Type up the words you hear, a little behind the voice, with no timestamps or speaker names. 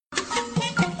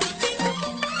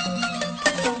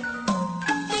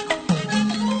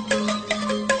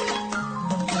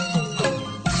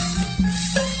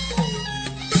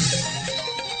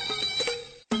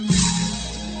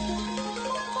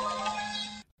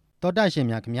တော်တာရှင်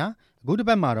များခင်ဗျာအခုတစ်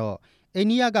ပတ်မှာတော့အိန္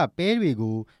ဒိယကပဲ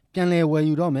တွေကိုပြန်လည်ဝယ်ယူ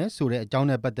တော့မယ်ဆိုတဲ့အကြော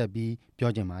င်းနဲ့ပတ်သက်ပြီး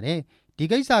ပြောချင်ပါ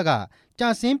တယ်ဒီကိစ္စ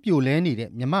ကကြာဆင်းပြိုလဲနေ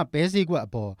တဲ့မြမပဲဈေးကွက်အ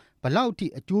ပေါ်ဘလောက်ထိ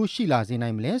အကျိုးရှိလာစေနို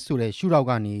င်မလဲဆိုတဲ့ရှုထောင့်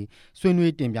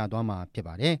ကနေဆွေးနွေးတင်ပြသွား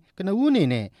မှာဖြစ်ပါတယ်ကနဦး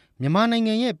အနေနဲ့မြန်မာ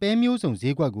နိုင်ငံရဲ့ပဲမျိုးစုံ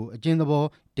ဈေးကွက်ကိုအကျဉ်းသဘော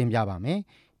တင်ပြပါမယ်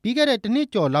ပြီးခဲ့တဲ့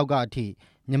တစ်နှစ်ကျော်လောက်က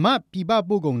အထိမြမပြည်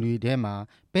ပပို့ကုန်တွေထဲ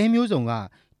မှာပဲမျိုးစုံက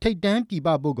ထိပ်တန်းပြည်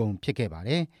ပပို့ကုန်ဖြစ်ခဲ့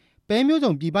ပါတယ်ပဲမျိုး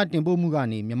စုံပြည်ပတင်ပို့မှု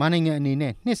ကနေမြန်မာနိုင်ငံ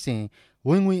အနေနဲ့နှစ်စဉ်ဝ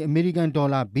င်ငွေအမေရိ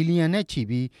ကန်ဒေါ်လာဘီလီယံနဲ့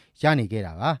ချီပြီးရနေ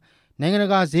ခဲ့တာပါနိုင်ငံ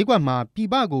တကာဈေးကွက်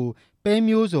မှာပြည်ပ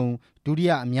ကိုပဲမျိုး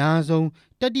စုံဒုတိယ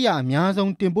အများဆုံးတတိယအများ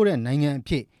ဆုံးတင်ပို့တဲ့နိုင်ငံအ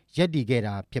ဖြစ်ရပ်တည်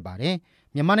ခဲ့တာဖြစ်ပါတယ်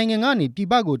မြန်မာနိုင်ငံကနေပြည်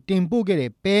ပကိုတင်ပို့ခဲ့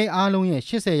တဲ့ပဲအားလုံးရဲ့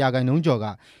80%ကျော်က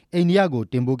အိန္ဒိယကို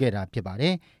တင်ပို့ခဲ့တာဖြစ်ပါ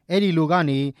တယ်အဲ့ဒီလိုက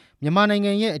နေမြန်မာ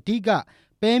နိုင်ငံရဲ့အဓိက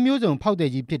ပဲမျိုးစုံဖောက်သည်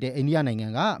ကြီးဖြစ်တဲ့အိန္ဒိယ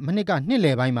နိုင်ငံကမနှစ်ကနှစ်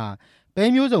လယ်ပိုင်းမှာပဲ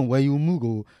မျိုးစုံဝယ်ယူမှု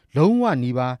ကိုလုံးဝ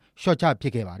နီးပါး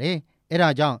ရှော့ချဖြစ်ခဲ့ပါတယ်။အဲဒါ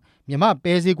ကြောင့်မြမ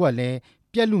ပဲဈေးကွက်လ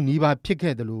ည်းပြက်လူနီး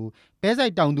ပါးဖြစ်ခဲ့တယ်လို့ပဲဆို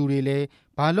င်တောင်သူတွေလည်း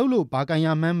ဘာလို့ဘာကန်ရ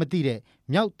မှန်းမသိ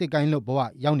တဲ့မြောက်တစ်ကိုင်းလို့ဘဝ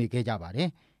ရောက်နေခဲ့ကြပါတယ်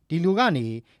။ဒီလိုကနေ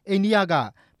အိန္ဒိယက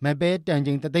မပဲတန်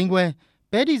ချိန်3သိန်းခွဲ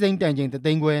ပဲဒီဇိန်တန်ချိန်3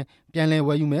သိန်းခွဲပြန်လည်ဝ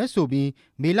ယ်ယူမယ်ဆိုပြီး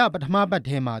မေလပထမ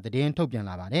ပတ်ထဲမှာသတ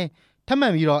င်းထုတ်ပြန်လာပါတယ်။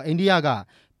ထပ်မံပြီးတော့အိန္ဒိယ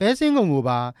ကပဲစင်းကုန်ကို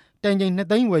ပါတန်ချိန်2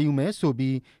သိန်းဝယ်ယူမယ်ဆို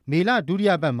ပြီးမေ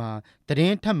လဒုတိယပတ်မှာသတ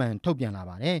င်းထပ်မံထုတ်ပြန်လာ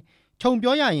ပါတယ်။ခြုံ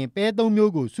ပြောရရင်ပဲ3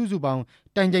မျိုးကိုစုစုပေါင်း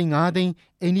တန်ချိန်5သိ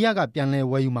န်းအိန္ဒိယကပြန်လည်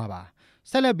ဝယ်ယူမှာပါ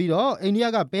ဆက်လက်ပြီးတော့အိန္ဒိ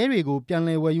ယကပဲတွေကိုပြန်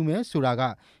လည်ဝယ်ယူမယ်ဆိုတာ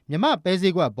ကမြမပဲ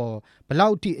ဈေးကွက်ပေါ်ဘ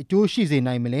လောက်ထိအကျိုးရှိစေ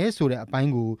နိုင်မလဲဆိုတဲ့အပို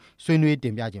င်းကိုဆွေးနွေး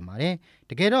တင်ပြခြင်းပါ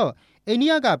တယ်တ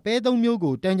ကယ်တော့အိန္ဒိယကပဲ3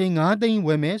မျိုးကိုတန်ချိန်5သိန်းဝ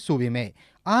ယ်မယ်ဆိုပေ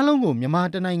မဲ့အားလုံး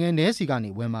ကိုမြန်မာတနိုင်ငံတည်းစီကနေ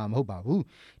ဝယ်မှာမဟုတ်ပါဘူး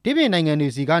ဒီပြင်နိုင်ငံတွေ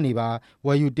စီကနေပါဝ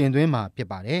ယ်ယူတင်သွင်း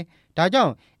မှာဖြစ်ပါတယ်ဒါကြော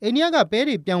င့်အိန္ဒိယ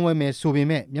ကပဲတွေပြန်ဝယ်မယ်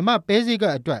ဆိုပေမဲ့မြမပဲဈေးကွ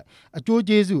က်အတွက်အ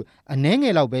ကျိုးကျေးဇူးအနည်းင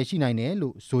ယ်လောက်ပဲရှိနိုင်တယ်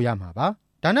လို့ဆိုရ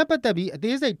မှာပါဒါနဲ့ပတ်သက်ပြီး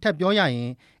အသေးစိတ်ထပ်ပြောရ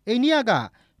ရင်အိန္ဒိယ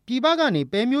ကပြည်ပ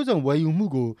ကနေပဲမျိုးစုံဝယ်ယူ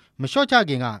မှုကို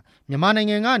မလျှော့ချခင်ကမြန်မာနိုင်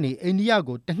ငံကနေအိန္ဒိယ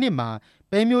ကိုတစ်နှစ်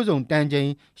မှာပဲမျိုးစုံတန်ချိန်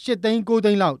8သိန်း9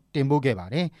သိန်းလောက်တင်ပို့ခဲ့ပါ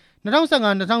တယ်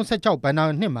2015-2016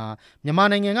ဘဏ္ဍာနှစ်မှာမြန်မာ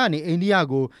နိုင်ငံကနေအိန္ဒိ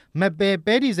ယကို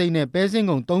မက်ပဲဒီဇိန်နဲ့ပဲစင်း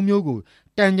ကုန်3မျိုးကို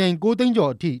တန်ချိန်9သိ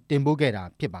န်းကျော်အထိတင်ပို့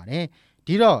ခဲ့တာဖြစ်ပါတယ်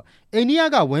ဒီတော့အိန္ဒိ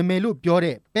ယကဝယ်မယ်လို့ပြော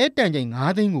တဲ့ပဲတန်ချိန်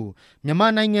5သိန်းကိုမြန်မာ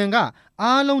နိုင်ငံက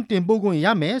အားလုံးတင်ပို့ခွင့်ရ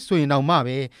မယ်ဆို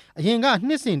ရင်တော့မှပဲအရင်ကနှ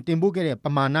စ်စဉ်တင်ပို့ခဲ့တဲ့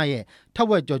ပမာဏရဲ့ထက်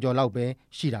ဝက်ကျော်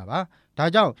လောက်ပဲရှိတာပါဒါ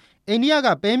ကြောင့်အိန္ဒိယ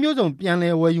ကပဲမျိုးစုံပြန်လ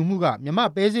ည်ဝယ်ယူမှုကမြမ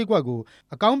ပဲဈေးကွက်ကို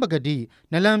အကောင်းပ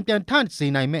ကတိနလန်ပြန်ထ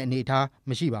စေနိုင်မဲ့အနေအ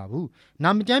ထားမရှိပါဘူး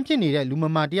နာမကျန်းဖြစ်နေတဲ့လူမ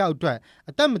မာတယောက်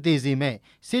အတွက်အသက်မသေးစေမဲ့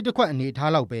ဆေးတစ်ခွက်အနေအ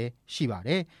ထားလောက်ပဲရှိပါတ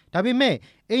ယ်ဒါပေ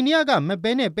မဲ့အိန္ဒိယကမ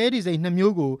ပဲနဲ့ပဲဒီဇိန်2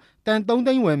မျိုးကိုတန်3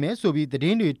သိန်းဝယ်မယ်ဆိုပြီးသတ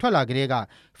င်းတွေထွက်လာကြတဲ့က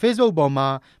Facebook ပေါ်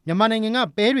မှာမြန်မာနိုင်ငံ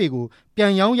ကပဲတွေ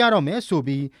ကိုပြန်ရောင်းရတော့မယ်ဆို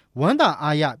ပြီးဝမ်းသာ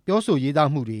အားရပြောဆိုရေး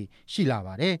သားမှုတွေရှိလာပါ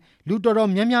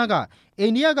တယ်လူတော်တော်များများကအိ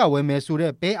န္ဒိယကဝယ်မယ်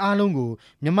ဆိုတဲ့ပဲအားလုံးကို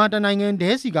မြန်မာတနိုင်ငံ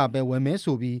တည်းစီကပဲဝယ်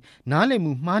မယ်ဆိုပြီးနားလည်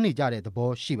မှုမှားနေကြတဲ့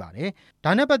သဘောရှိပါတယ်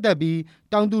ဒါနဲ့ပတ်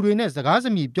သက်ပြီးတောင်သူတွေနဲ့စကား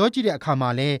စမြည်ပြောကြည့်တဲ့အခါ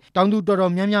မှာလဲတောင်သူတော်တော်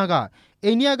များများ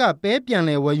ကအိန္ဒိယကပဲပြန်လ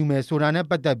ည်ဝယ်ယူမယ်ဆိုတာနဲ့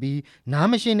ပတ်သက်ပြီး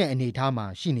နားမရှင်းတဲ့အနေအထားမှာ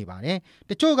ရှိနေပါတယ်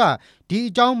တချို့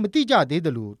ကဒီအကြောင်းမသိကြသေးသ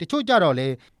လိုတ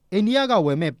ချို့ကြတော့လဲအိန္ဒိယကဝ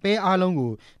ယ်မဲ့ပဲအားလုံး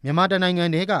ကိုမြန်မာတ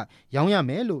နိုင်ငံတည်းကရောင်း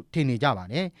ရမယ်လို့ထင်နေကြပါတ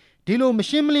ယ်ဒီလိုမ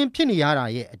ရှင်းမလင်းဖြစ်နေ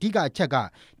ရတာရဲ့အဓိကအချက်က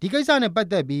ဒီကိစ္စနဲ့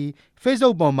ပတ်သက်ပြီး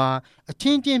Facebook ပေါ်မှာအချ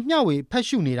င်းချင်းမျှဝေဖတ်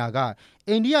ရှုနေတာက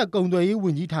အိန္ဒိယကုန်သွယ်ရေး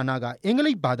ဝန်ကြီးဌာနကအင်္ဂ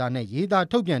လိပ်ဘာသာနဲ့ရေး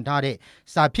သားထုတ်ပြန်ထား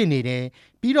တဲ့စာဖြစ်နေတယ်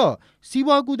ပြီးတော့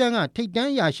စီးပွားကူးသန်းကထိပ်တ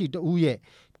န်းအရာရှိတဦး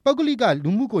ရဲ့ပုဂ္ဂလိ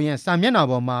ကလူမှုကွန်ရက်စာမျက်နှာ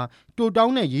ပေါ်မှာတို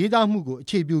တောင်းတဲ့ရေးသားမှုကိုအ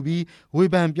ခြေပြုပြီးဝေ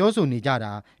ဖန်ပြောဆိုနေကြတာ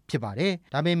ဖြစ်ပါ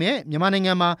တယ်ဒါပေမဲ့မြန်မာ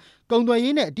နိုင်ငံမှာကုန်သွယ်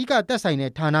ရေးနဲ့အဓိကသက်ဆိုင်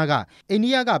တဲ့ဌာန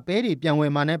ကအိန္ဒိယကပဲတွေပြန်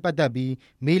ဝယ်မှာနဲ့ပတ်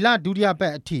သက်ပြီးမေလဒုတိယပ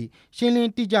တ်အထိရှင်း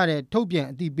လင်းတိကျ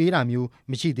တဲ့ထုတ်ပြန်အသိပေးတာမျိုး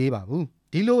မရှိသေးပါဘူး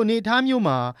ဒီလိုအနေအထား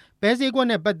မျိုးမှာပဲ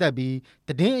ဈေးကွက်နဲ့ပတ်သက်ပြီးသတ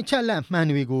င်းအချက်အလက်မှန်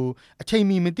တွေကိုအချိန်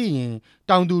မီမသိရင်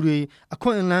တောင်သူတွေ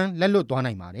အခွင့်အလမ်းလက်လွတ်သွား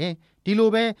နိုင်ပါတယ်ဒီ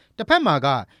လိုပဲတစ်ဖက်မှာ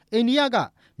ကအိန္ဒိယ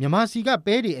ကမြန်မာစီက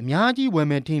ပဲတွေအများကြီး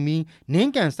ဝယ်မယ်ထင်ပြီးန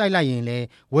င်းကန်စိုက်လိုက်ရင်လ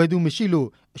ည်းဝယ်သူမရှိလို့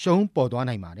အရှုံးပေါ်သွား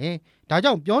နိုင်ပါတယ်ဒါ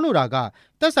ကြောင့်ပြောလိုတာ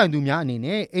ကသက်ဆိုင်သူများအနေ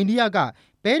နဲ့အိန္ဒိယ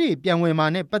ကပဲတွေပြန်ဝယ်မှာ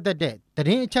နဲ့ပတ်သက်တဲ့သတ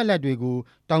င်းအချက်အလက်တွေကို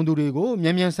တောင်သူတွေ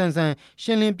ကိုမြန်မြန်ဆန်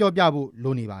ဆန်ရှင်းလင်းပြောပြဖို့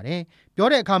လိုနေပါတယ်ပြော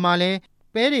တဲ့အခါမှာလ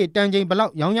ည်းပဲတွေတန်ချိန်ဘလော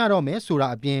က်ရောင်းရတော့မယ်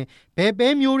ဆိုတာအပြင်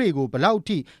ဘယ်ပဲမျိုးတွေကိုဘလောက်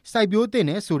ထိစိုက်ပျိုးသင့်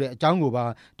တယ်ဆိုတဲ့အကြောင်းကို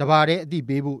ပါတပါးတည်း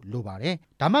အသိပေးဖို့လိုပါတယ်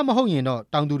ဒါမှမဟုတ်ရင်တော့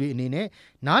တောင်သူတွေအနေနဲ့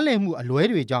နားလည်မှုအ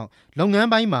လွဲတွေကြောင့်လုပ်င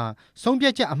န်းပိုင်းမှာဆုံးဖြ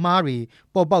တ်ချက်အမှားတွေ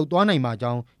ပေါ်ပေါက်သွားနိုင်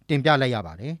မှာကြောင်းတင်ပြလိုက်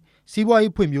ရပါတယ်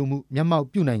စီးပွားရေးဖွံ့ဖြိုးမှုမျက်မှောက်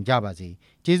ပြုနိုင်ကြပါစေ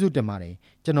ကျေးဇူးတင်ပါ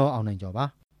တယ်ကျွန်တော်အောင်နိုင်ကျော်ပါ